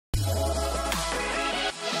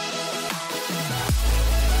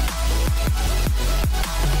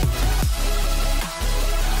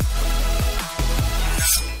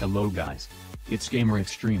Hello guys. It's Gamer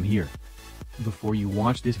Extreme here. Before you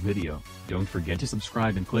watch this video, don't forget to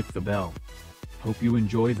subscribe and click the bell. Hope you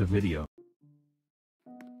enjoy the video.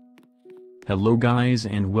 Hello guys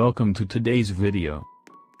and welcome to today's video.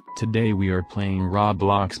 Today we are playing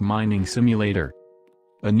Roblox Mining Simulator.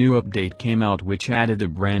 A new update came out which added a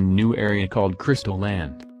brand new area called Crystal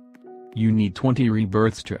Land. You need 20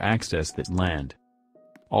 rebirths to access this land.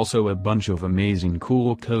 Also a bunch of amazing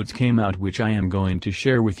cool codes came out which I am going to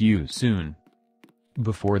share with you soon.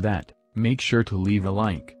 Before that, make sure to leave a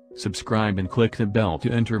like, subscribe and click the bell to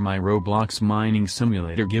enter my Roblox Mining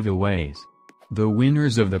Simulator giveaways. The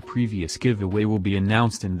winners of the previous giveaway will be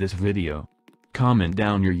announced in this video. Comment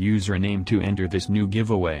down your username to enter this new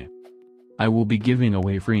giveaway. I will be giving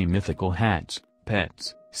away free mythical hats,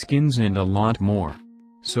 pets, skins and a lot more.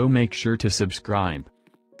 So make sure to subscribe.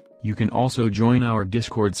 You can also join our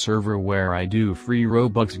Discord server where I do free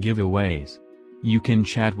Robux giveaways. You can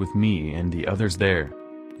chat with me and the others there.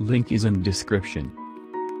 Link is in description.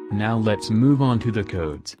 Now let's move on to the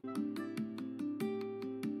codes.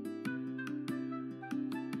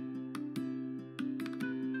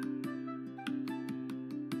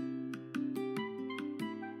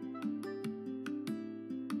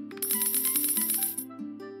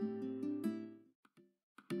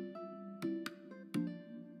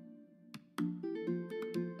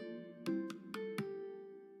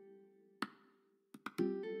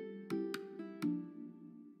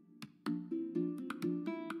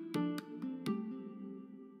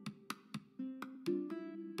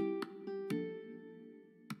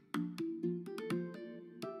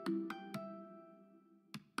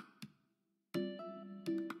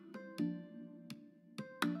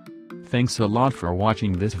 Thanks a lot for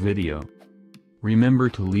watching this video. Remember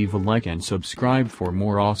to leave a like and subscribe for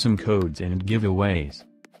more awesome codes and giveaways.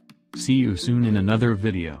 See you soon in another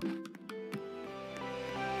video.